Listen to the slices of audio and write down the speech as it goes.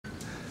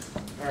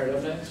All right,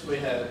 up next we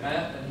have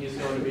Matt, and he's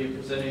going to be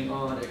presenting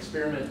on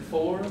experiment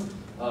 4,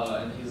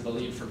 and he's the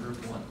lead for group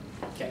 1.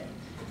 Okay.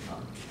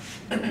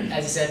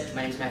 As you said,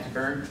 my name is Matthew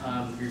Byrne.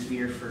 Group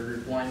leader for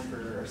group 1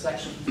 for our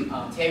section.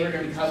 Today we're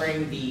going to be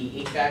covering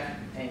the HVAC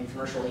and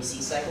commercial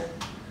AC cycle.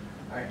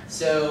 All right.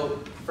 So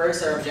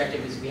first, our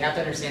objective is we have to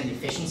understand the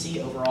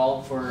efficiency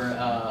overall for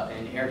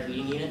an air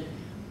heating unit.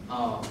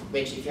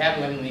 Which, if you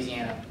haven't lived in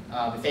Louisiana,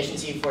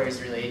 efficiency for it is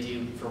related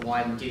to, for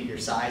one, due to your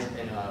size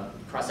and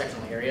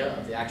cross-sectional area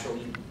of the actual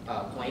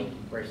point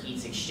where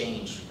heat's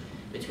exchanged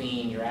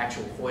between your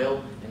actual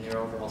coil and your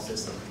overall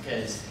system.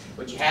 Because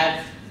what you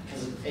have,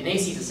 because an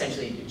AC is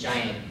essentially a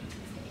giant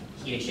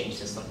heat exchange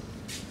system.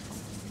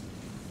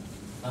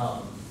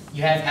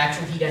 You have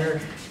actual heat enter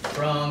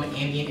from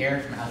ambient air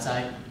from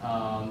outside,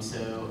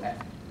 so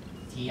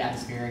heat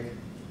atmospheric.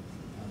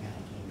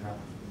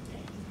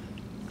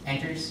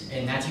 Enters,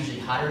 and that's usually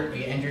hotter.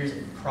 It enters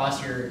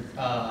across your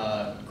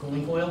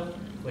cooling coil,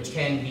 which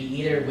can be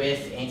either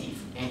with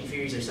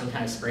antifreeze or some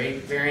kind of spray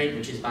variant,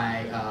 which is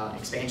by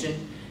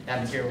expansion.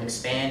 That material will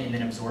expand and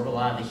then absorb a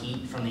lot of the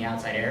heat from the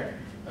outside air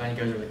and it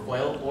goes over the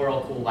coil, or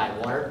it'll cool by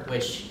water,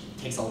 which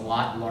takes a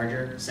lot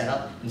larger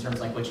setup in terms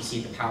of like what you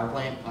see at the power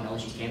plant on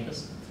LSU's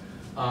campus.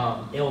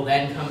 It will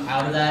then come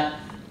out of that,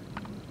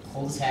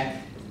 cold as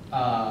heck,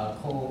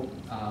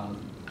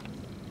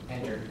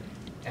 enter.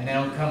 And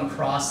then it'll come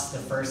across the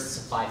first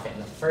supply fan.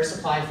 The first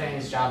supply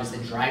fan's job is to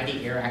drive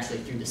the air actually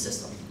through the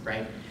system,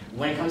 right?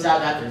 When it comes out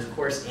of that, there's of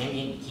course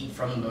ambient heat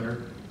from the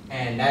motor,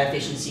 and that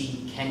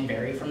efficiency can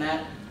vary from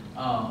that.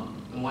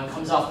 And when it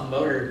comes off the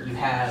motor, you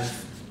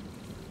have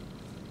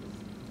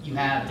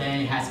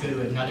then it has to go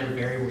to another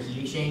variable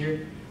heat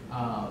exchanger.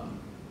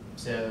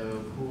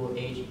 So cool and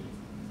age.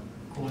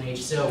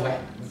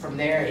 So from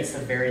there, it's the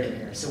variable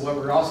air. So what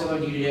we're also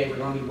going to do today, we're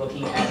going to be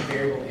looking at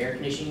variable air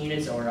conditioning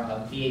units, or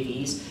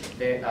VAVs,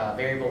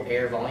 variable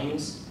air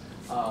volumes.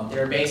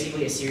 They're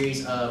basically a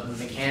series of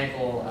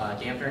mechanical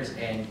dampeners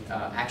and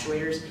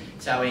actuators,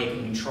 so that way you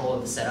can control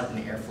the setup and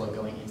the airflow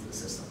going into the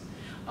system.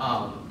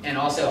 And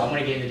also, I'm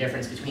going to give you the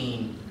difference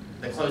between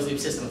the closed loop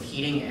system of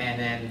heating and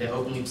then the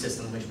open loop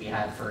system which we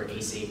have for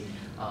AC.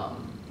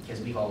 Because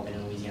we've all been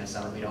in Louisiana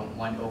summer, we don't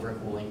want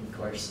overcooling, of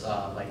course,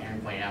 like Aaron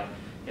pointed out.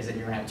 Because then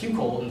you're going to have too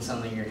cold and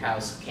suddenly your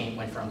house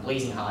went from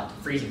blazing hot to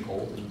freezing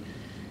cold. And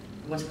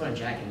once you put on a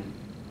jacket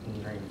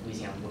during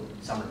Louisiana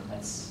summer,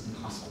 that's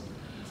impossible.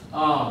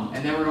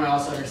 And then we're going to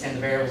also understand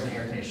the variables in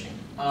air conditioning.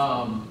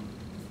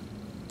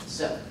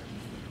 So,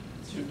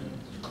 2 minutes.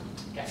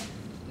 Okay,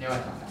 no, I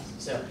thought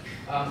fast. So,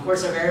 of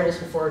course, our variables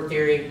for forward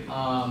theory.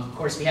 Of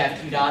course, we have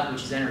Q dot,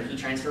 which is then our heat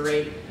transfer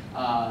rate.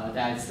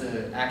 That's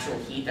the actual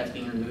heat that's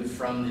being removed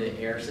from the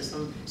air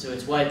system. So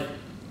it's what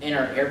in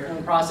our air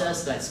cooling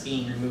process that's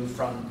being removed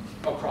from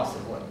across the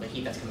coil, the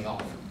heat that's coming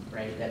off,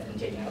 right, that's been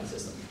taken out of the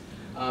system.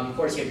 Of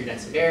course, you have your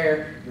density of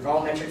air, your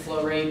volumetric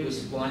flow rate, which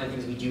is one of the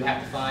things we do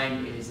have to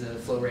find, is the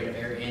flow rate of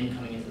air in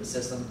coming into the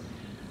system.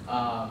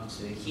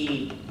 So the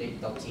heat, the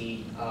delta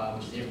T,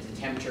 which is the difference in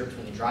temperature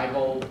between the dry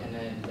bulb and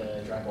then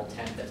the dry bulb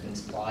temp that's been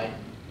supplied,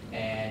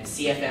 and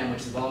CFM,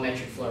 which is the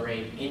volumetric flow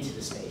rate into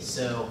the space.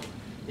 So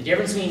the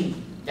difference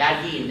between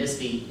that heat and this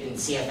heat in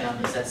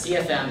CFM is that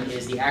CFM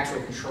is the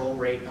actual control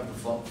rate of the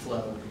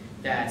flow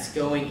that's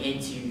going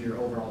into your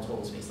overall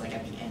total space, like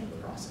at the end of the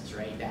process,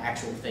 right? The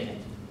actual thing that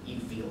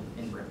you feel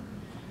in the room.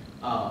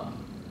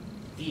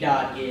 V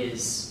dot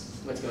is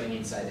what's going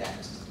inside the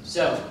actual system.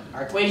 So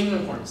our equation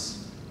of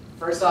importance.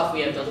 First off,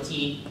 we have delta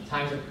T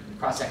times the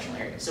cross-sectional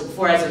area. So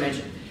before, as I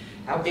mentioned,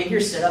 how big your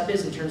setup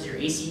is in terms of your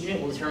AC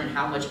unit will determine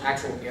how much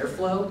actual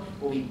airflow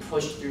will be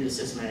pushed through the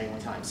system at any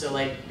one time. So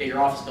like bigger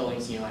office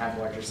buildings, have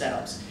larger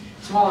setups.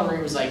 Smaller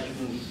rooms, like you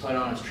can put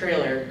on a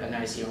trailer, a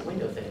nice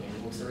window thing, and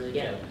it looks really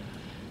ghetto.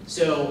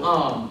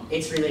 So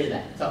it's related to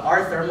that. So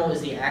our thermal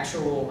is the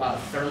actual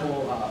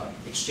thermal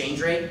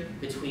exchange rate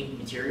between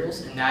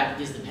materials, and that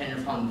is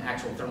dependent upon the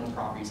actual thermal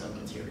properties of the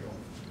material.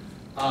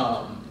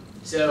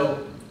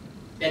 So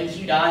then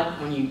Q dot,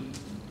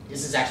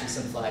 this is actually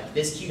simplified.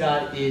 This Q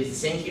dot is the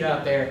same Q dot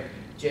up there,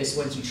 just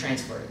once you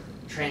transform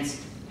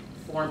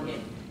it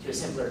to a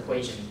simpler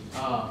equation,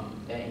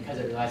 because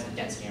it relies on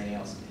density and everything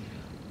else.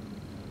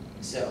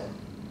 So,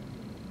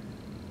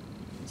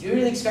 due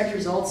to the expected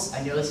results,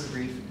 I know this is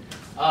brief.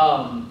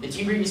 The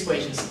two previous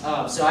equations.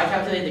 So I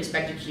calculated the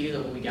expected Q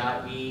that we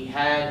got. We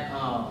had,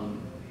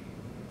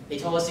 they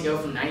told us to go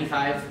from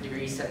 95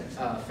 degrees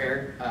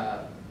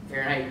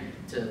Fahrenheit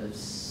to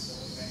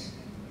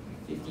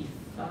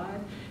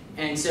 55.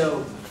 And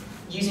so,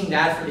 using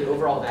that for the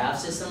overall valve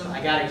system,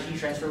 I got a Q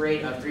transfer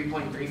rate of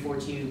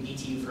 3.342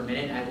 BTU per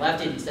minute. I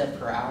left it instead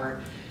per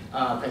hour,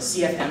 because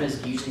CFM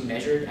is usually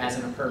measured as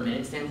in a per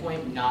minute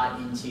standpoint, not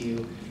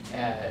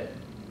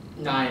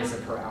as a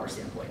per hour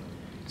standpoint.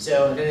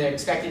 So then the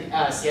expected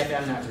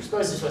CFM that we're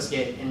supposed to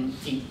get in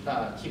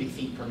cubic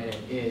feet per minute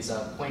is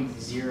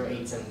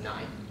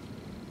 0.0879.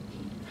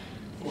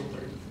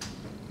 430.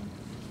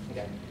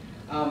 Okay.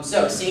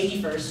 So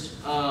safety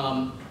first,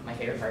 my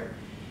favorite part.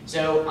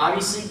 So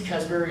obviously,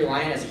 because we're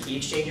relying as a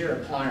heat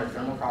exchanger upon our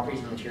thermal properties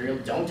of the material,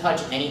 don't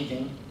touch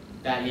anything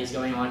that is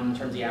going on in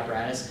terms of the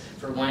apparatus.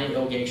 For one, it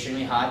will get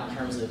extremely hot in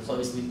terms of the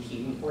closed loop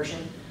heating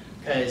portion,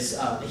 because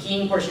the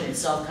heating portion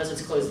itself, because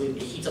it's closed loop,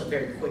 it heats up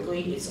very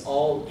quickly. It's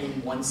all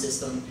in one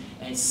system,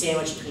 and it's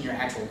sandwiched between your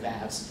actual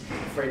valves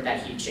for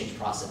that heat exchange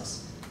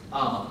process.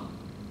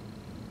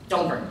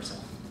 Don't burn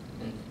yourself,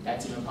 and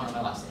that's even part of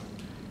my last thing.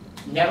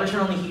 Never turn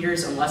on the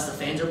heaters unless the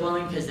fans are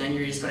blowing, because then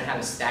you're just going to have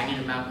a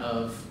stagnant amount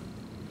of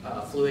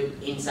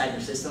fluid inside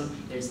your system.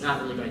 It's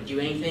not really going to do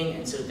anything,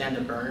 and so then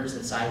the burners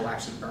inside will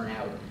actually burn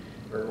out,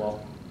 or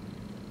well,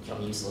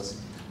 become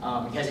useless,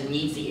 because it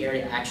needs the air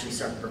to actually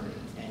start burning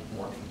and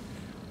warming.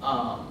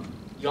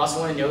 You also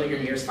want to know that your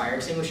nearest fire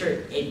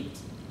extinguisher,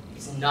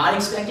 it's not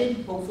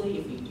expected, hopefully,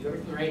 if you do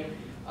everything right,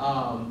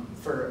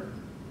 for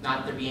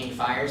not there being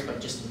fires,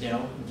 but just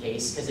know in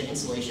case, because the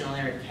insulation on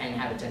there can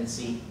have a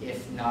tendency,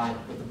 if not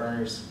with the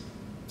burners,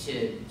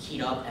 to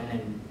heat up and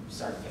then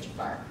start catching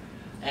fire.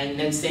 And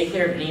then stay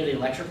clear of any of the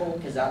electrical,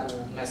 because that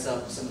will mess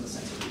up some of the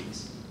sensor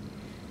readings.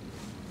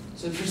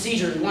 So the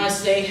procedure, we want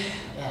to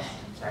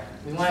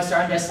we want to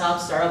start on desktop,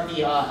 start up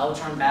the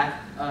Electron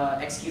back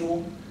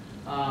executable.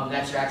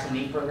 That's your actual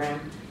main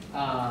program.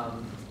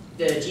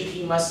 The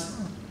GP must,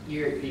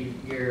 your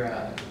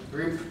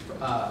group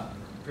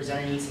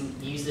presenter needs to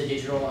use the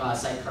digital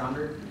site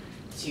chronometer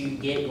to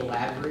get the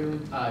lab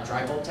room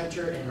dry bulb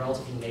temperature and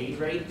relative humidity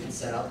rate and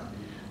set up.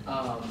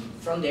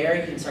 From there,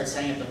 you can start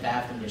setting up the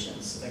valve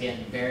conditions.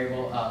 Again,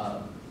 variable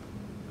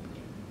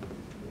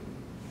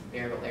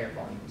air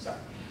volume. Sorry.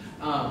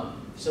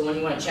 So when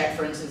you want to check,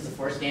 for instance, the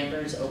force damper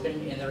is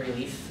open in the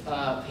relief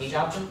page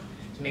option,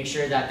 to make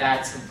sure that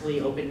that's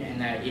completely open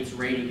and that it's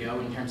ready to go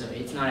in terms of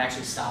it's not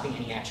actually stopping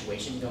any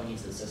actuation going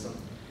into the system.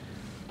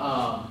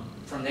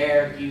 From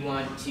there, you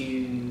want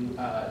to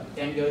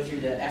then go through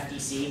the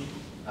FDC,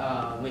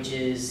 which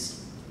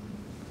is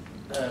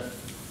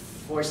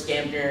force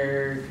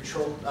dampener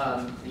control.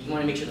 You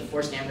want to make sure the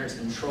force dampener is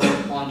controlled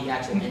on the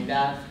actual end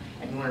valve,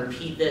 and you want to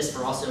repeat this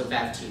for also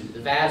valve 2. The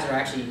valves are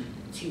actually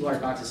 2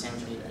 large boxes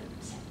sandwiched on either end.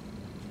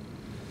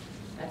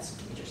 That's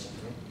interesting.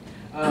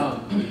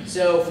 Right?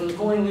 So from the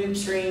cooling loop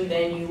screen,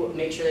 then you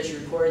make sure that you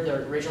record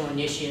the original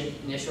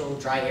initial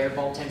dry air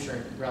bulb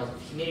temperature and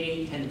relative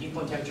humidity and the dew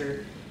point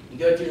temperature. You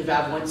go through the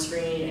valve 1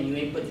 screen and you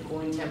input the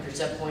cooling temperature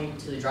set point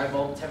to the dry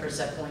bulb temperature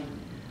set point.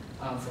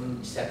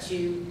 From step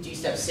 2, do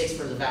step 6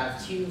 for the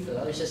valve 2 for the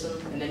other system,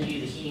 and then you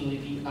do the heating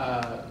loop,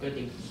 go to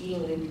the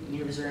heating loop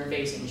user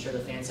interface and ensure the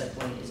fan set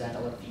point is at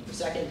 11 feet per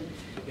second.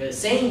 You go to the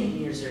same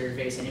user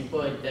interface and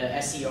input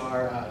the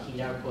SCR heat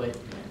output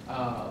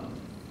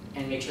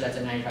and make sure that's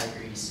at 95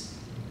 degrees.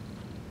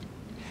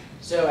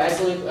 So as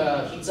the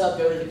loop heats up,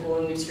 go to the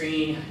cooling loop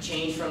screen,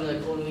 change from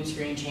the cooling loop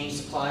screen, change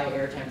supply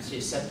air temp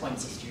to set point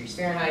 60 degrees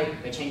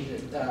Fahrenheit by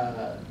changing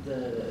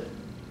the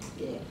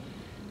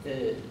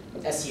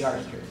SCR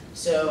here.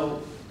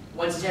 So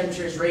once the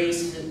temperature is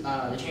raised,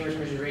 the chamber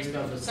temperature is raised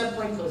above the set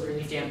point, close the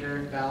relief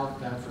damper valve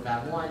for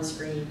valve 1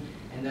 screen,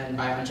 and then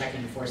by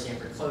unchecking the force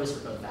damper, close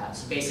for both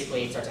valves. So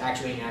basically it starts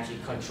actuating and actually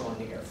controlling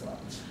the airflow.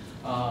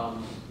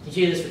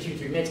 Continue this for 2 to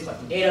 3 minutes,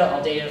 collecting data.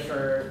 All data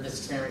for this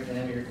experiment can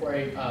then be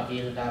recorded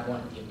via the valve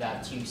 1 and the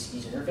valve 2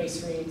 user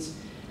interface screens.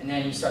 And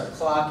then you start the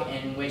clock,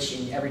 in which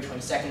in every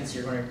 20 seconds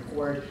you're going to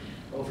record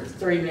over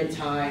 30-minute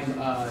time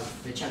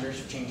the temperature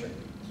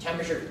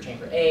for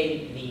chamber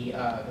A, the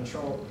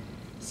control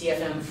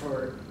CFM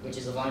for, which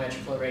is the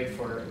volumetric flow rate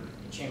for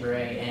chamber A,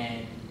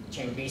 and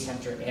chamber B's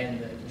temperature, and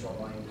the control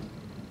volume,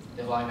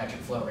 the volumetric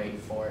flow rate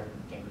for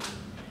chamber B.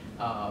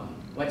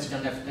 Once you've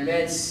done that for 30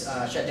 minutes,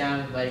 shut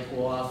down, let it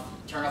cool off,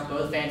 turn off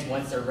both fans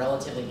once they're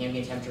relatively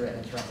ambient temperature, and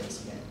then turn off the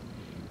AC again.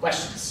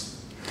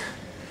 Questions?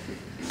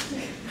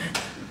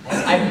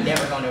 I've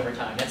never gone over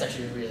time. That's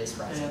actually really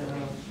surprising.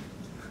 And,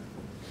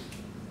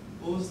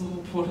 what was the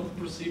whole point of the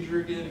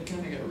procedure again? It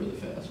kind of got really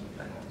fast.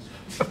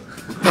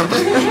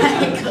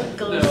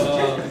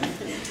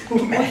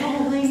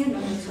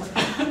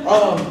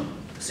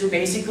 So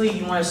basically,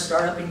 you want to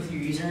start up into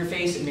your user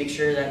interface and make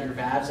sure that your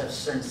valves have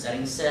certain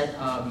settings set. You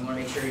want to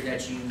make sure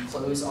that you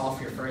close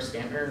off your first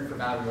dampener for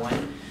valve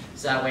 1,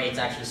 so that way it's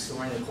actually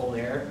storing the cold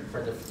air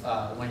for the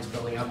when it's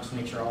building up to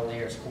make sure all the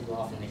air is cooled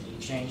off in the heat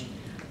exchange.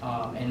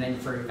 And then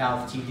for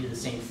valve 2, do the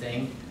same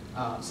thing,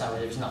 so that way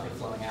there's nothing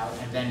flowing out.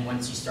 And then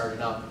once you start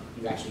it up,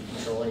 you actually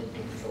control it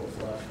and control the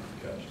flow.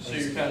 Gotcha. So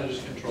you're kind of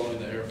just controlling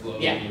the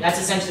airflow. Yeah, that's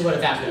essentially what a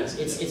valve is.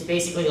 It's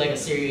basically like a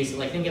series.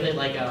 Like think of it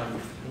like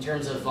in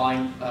terms of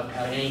volume of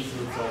any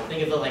fluid flow.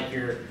 Think of it like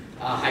your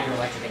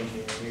hydroelectric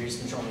engine. You're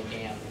just controlling the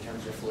dam in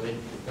terms of fluid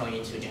going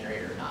into a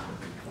generator or not.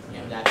 You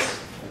know, that's.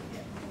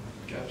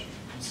 Yeah. Gotcha.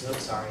 I'm so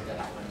sorry that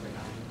I went over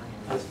time.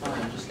 That's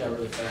fine. It just got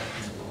really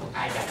fast.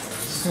 I got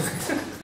this.